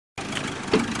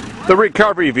The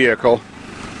recovery vehicle.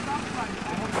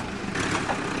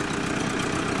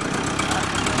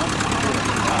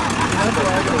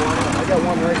 I got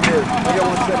one right here. I got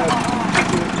one set up.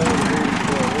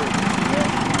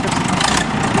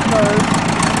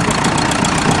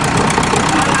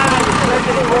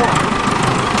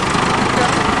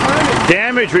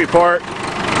 Damage report.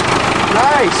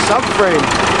 Nice, subframe.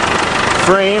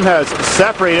 Frame has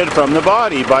separated from the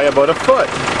body by about a foot.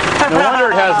 No wonder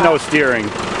it has no steering.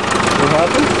 What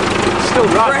happened? Still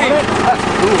running.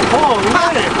 Oh, we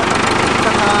got it.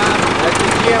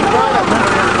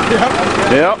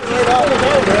 Yep.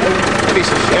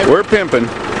 We're pimping.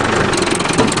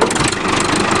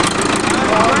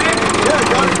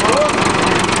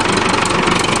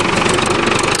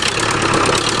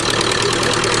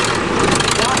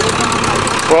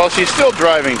 Well, she's still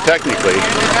driving technically.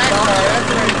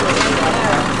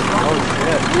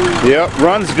 Yep,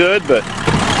 runs good, but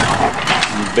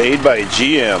made by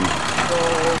GM.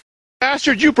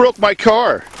 Bastard, you broke my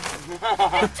car.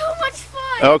 It's too much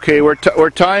fun. Okay, we're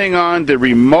tying on the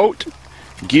remote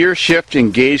gear shift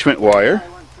engagement wire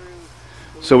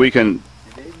so we can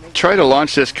try to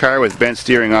launch this car with bent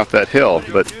steering off that hill,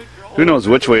 but who knows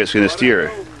which way it's going to steer.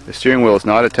 The steering wheel is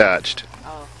not attached.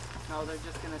 No, they're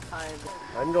just going to tie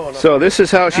it. So this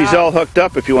is how she's all hooked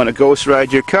up if you want to ghost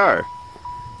ride your car.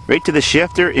 Right to the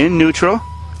shifter in neutral,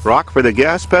 rock for the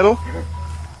gas pedal,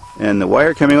 and the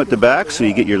wire coming out the back so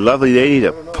you get your lovely lady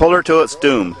to pull her till it's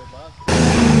doom.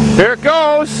 Here it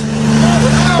goes!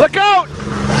 Look out!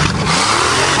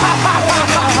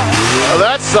 Oh,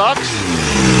 that sucks.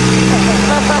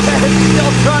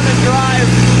 Still trying to drive.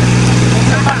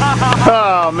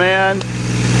 Oh man,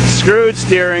 screwed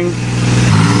steering.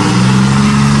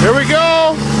 Here we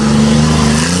go!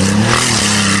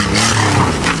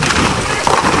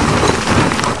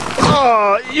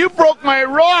 Oh, you broke my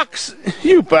rocks,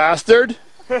 you bastard!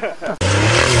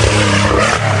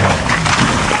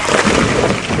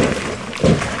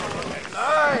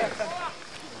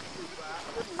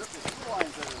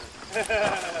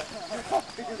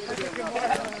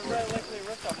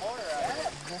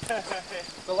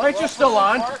 The lights are still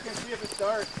on. Come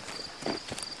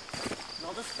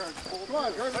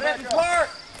on, put it in park.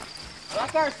 That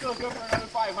car's still good for another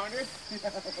 500.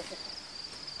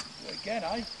 Again,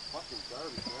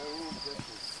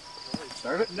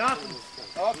 Start it? Nothing.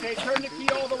 Okay, turn the key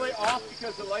all the way off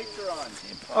because the lights are on.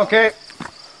 Okay.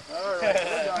 All right,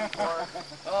 we're done for.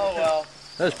 Oh, well.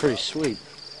 That's pretty sweet.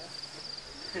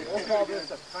 We'll call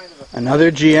this a kind of a...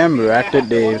 Another GM wrecked at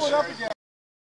Dave's.